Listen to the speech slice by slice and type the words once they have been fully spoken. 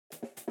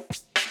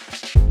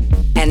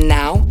And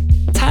now,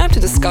 time to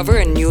discover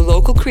a new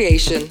local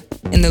creation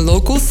in the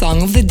local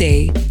song of the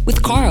day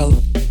with Carl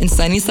in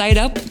Sunny Side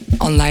Up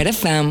on Light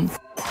FM.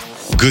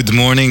 Good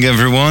morning,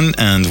 everyone,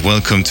 and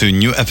welcome to a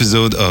new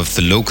episode of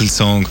the Local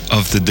Song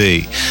of the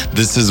Day.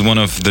 This is one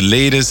of the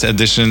latest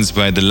additions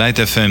by the Light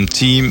FM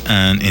team,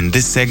 and in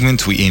this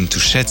segment, we aim to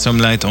shed some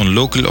light on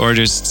local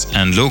artists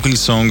and local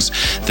songs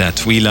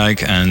that we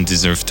like and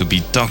deserve to be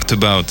talked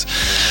about.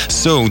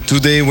 So,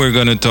 today we're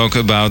going to talk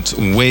about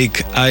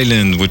Wake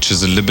Island, which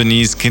is a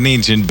Lebanese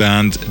Canadian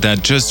band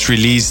that just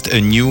released a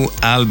new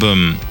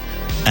album,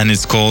 and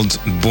it's called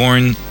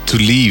Born to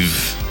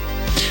Leave.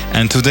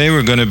 And today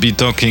we're going to be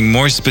talking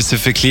more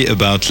specifically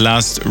about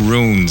Last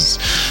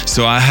Runes.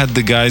 So I had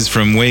the guys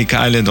from Wake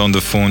Island on the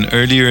phone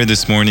earlier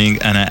this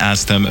morning and I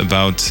asked them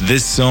about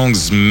this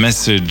song's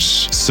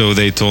message. So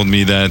they told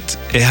me that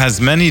it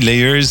has many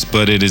layers,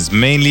 but it is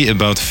mainly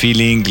about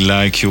feeling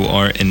like you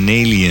are an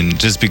alien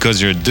just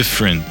because you're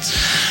different.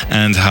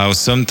 And how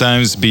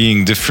sometimes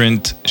being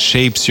different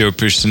shapes your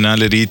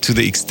personality to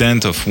the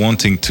extent of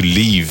wanting to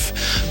leave.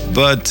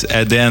 But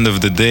at the end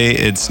of the day,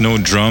 it's no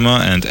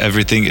drama and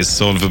everything is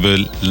solvable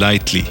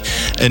lightly.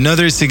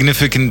 Another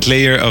significant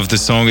layer of the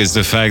song is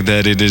the fact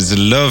that it is a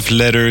love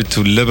letter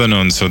to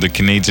Lebanon, so the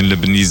Canadian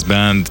Lebanese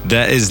band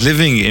that is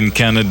living in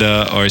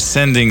Canada are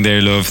sending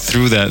their love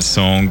through that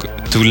song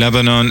to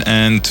Lebanon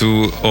and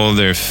to all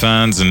their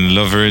fans and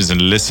lovers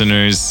and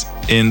listeners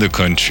in the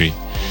country.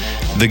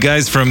 The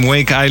guys from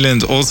Wake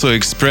Island also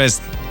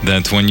expressed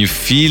that when you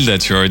feel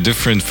that you are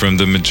different from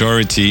the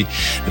majority,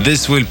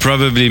 this will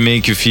probably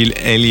make you feel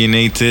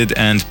alienated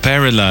and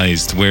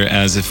paralyzed,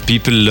 whereas if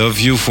people love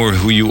you for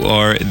who you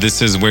are,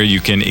 this is where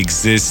you can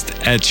exist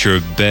at your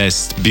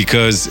best,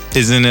 because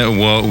isn't it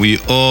what we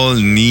all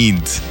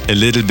need? A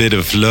little bit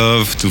of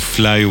love to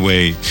fly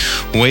away.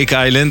 Wake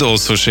Island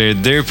also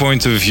shared their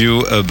point of view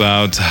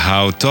about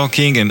how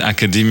talking in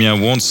academia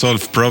won't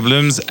solve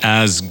problems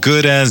as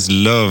good as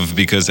love,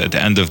 because at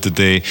the end of the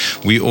day,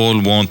 we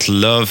all want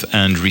love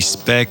and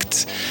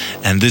respect,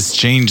 and this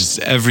changes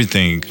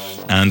everything.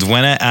 And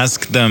when I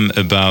asked them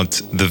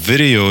about the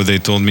video, they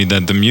told me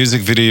that the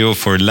music video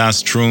for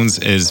Last Runes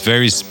is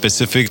very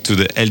specific to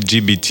the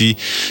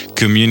LGBT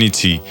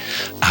community.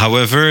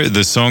 However,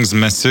 the song's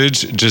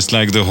message, just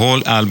like the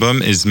whole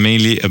album, is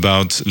mainly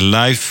about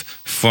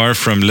life far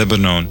from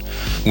Lebanon,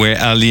 where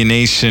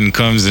alienation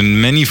comes in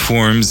many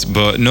forms,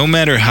 but no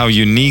matter how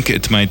unique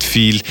it might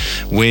feel,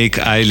 Wake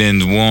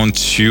Island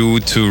wants you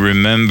to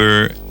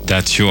remember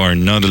that you are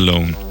not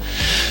alone.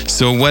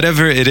 So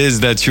whatever it is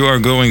that you are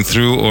going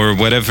through, or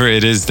whatever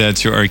it is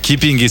that you are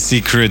keeping a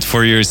secret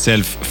for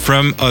yourself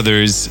from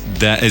others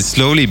that is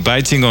slowly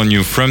biting on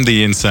you from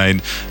the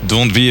inside,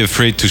 don't be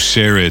afraid to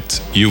share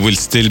it. You will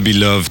still be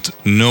loved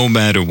no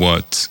matter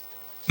what.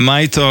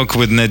 My talk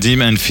with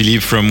Nadim and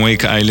Philippe from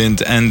Wake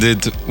Island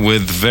ended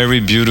with very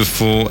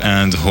beautiful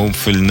and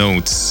hopeful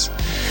notes.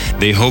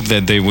 They hope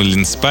that they will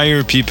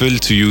inspire people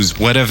to use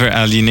whatever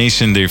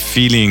alienation they're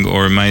feeling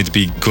or might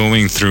be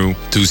going through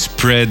to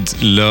spread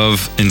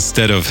love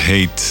instead of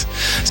hate.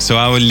 So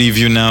I will leave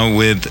you now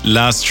with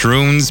Last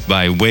Runes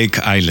by Wake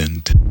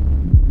Island.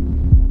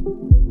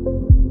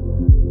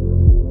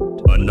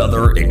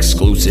 Another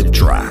exclusive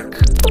track.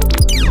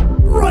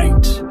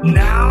 Right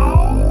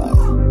now.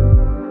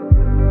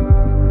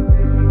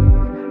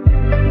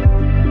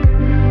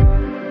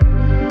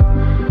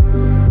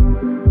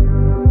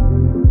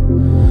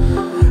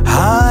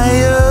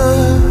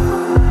 Higher,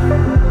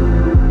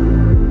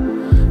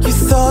 you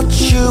thought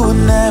you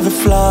would never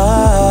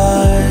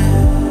fly.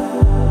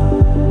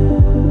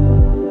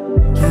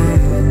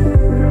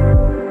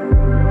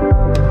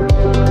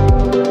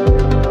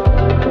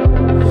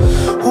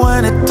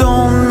 When it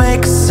don't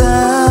make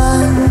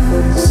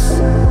sense,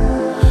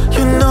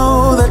 you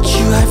know that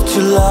you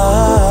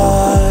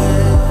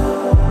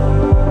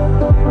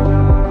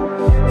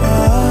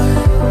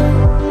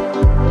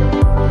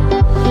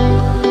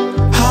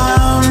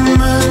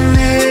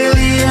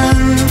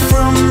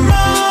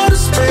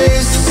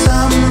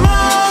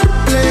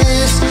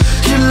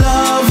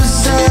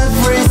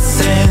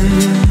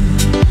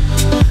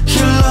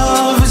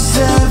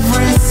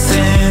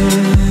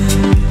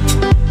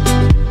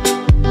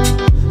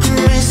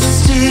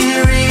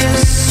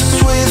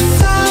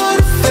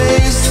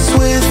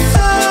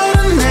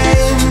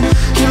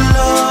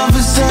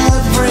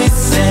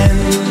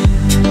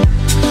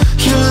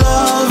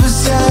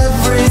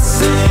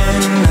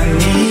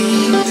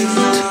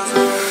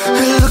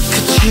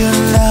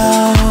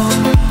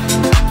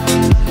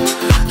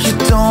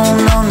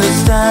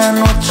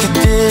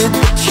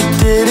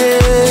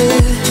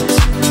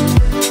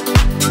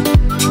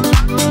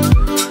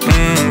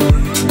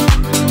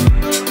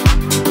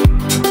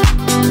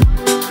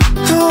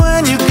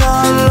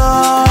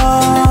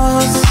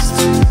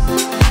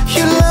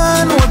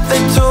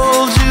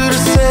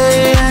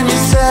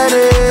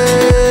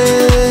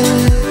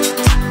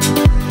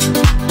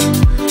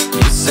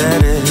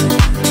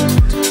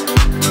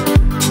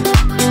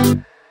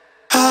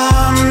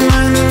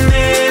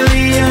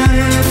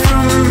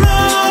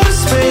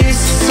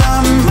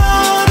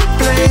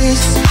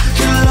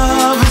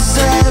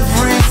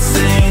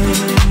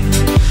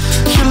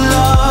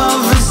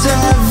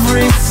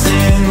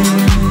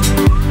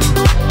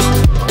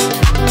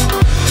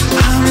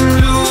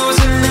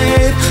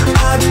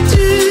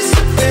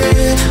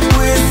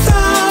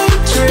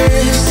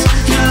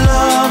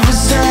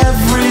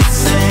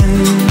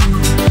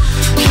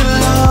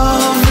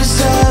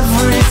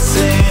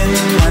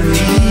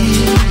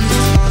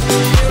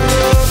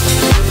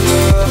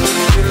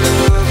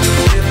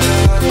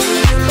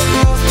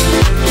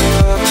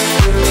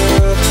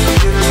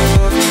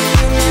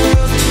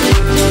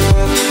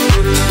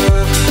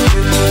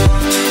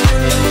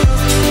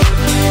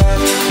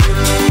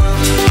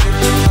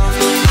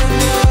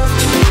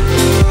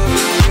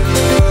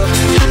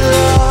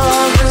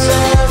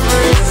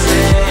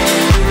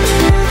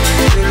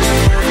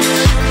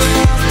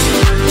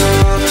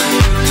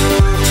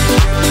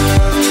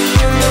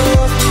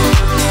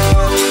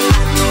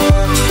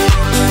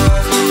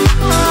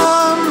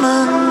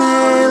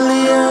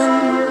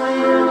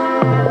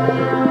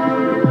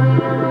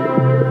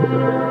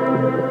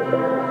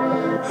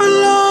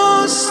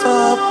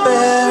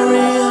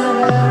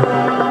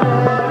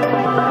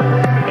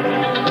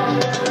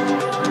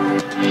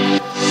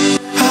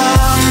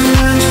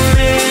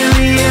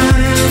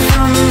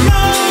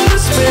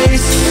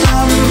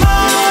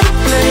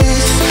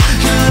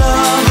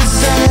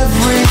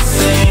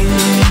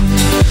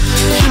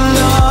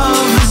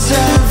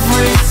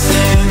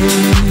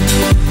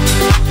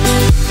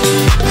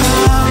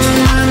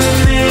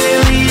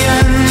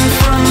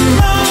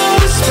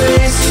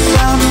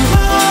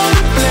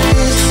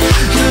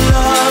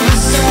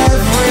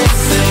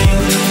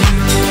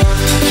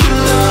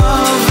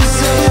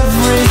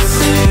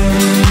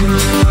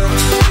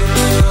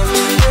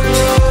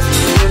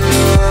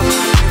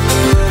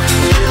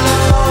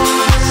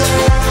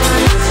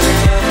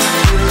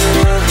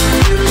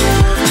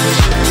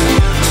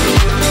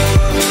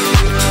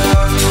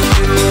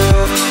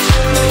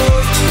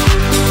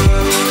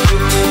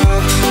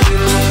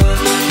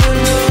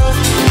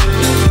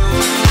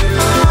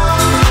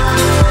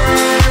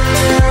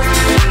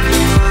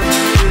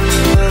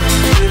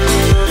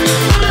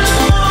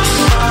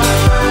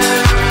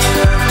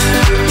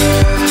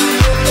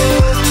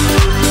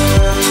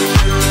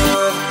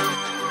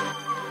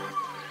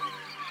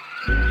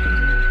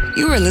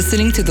You are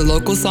listening to the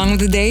local song of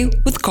the day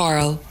with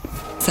Carl.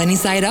 Sunny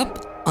Side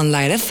Up on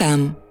Light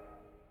FM.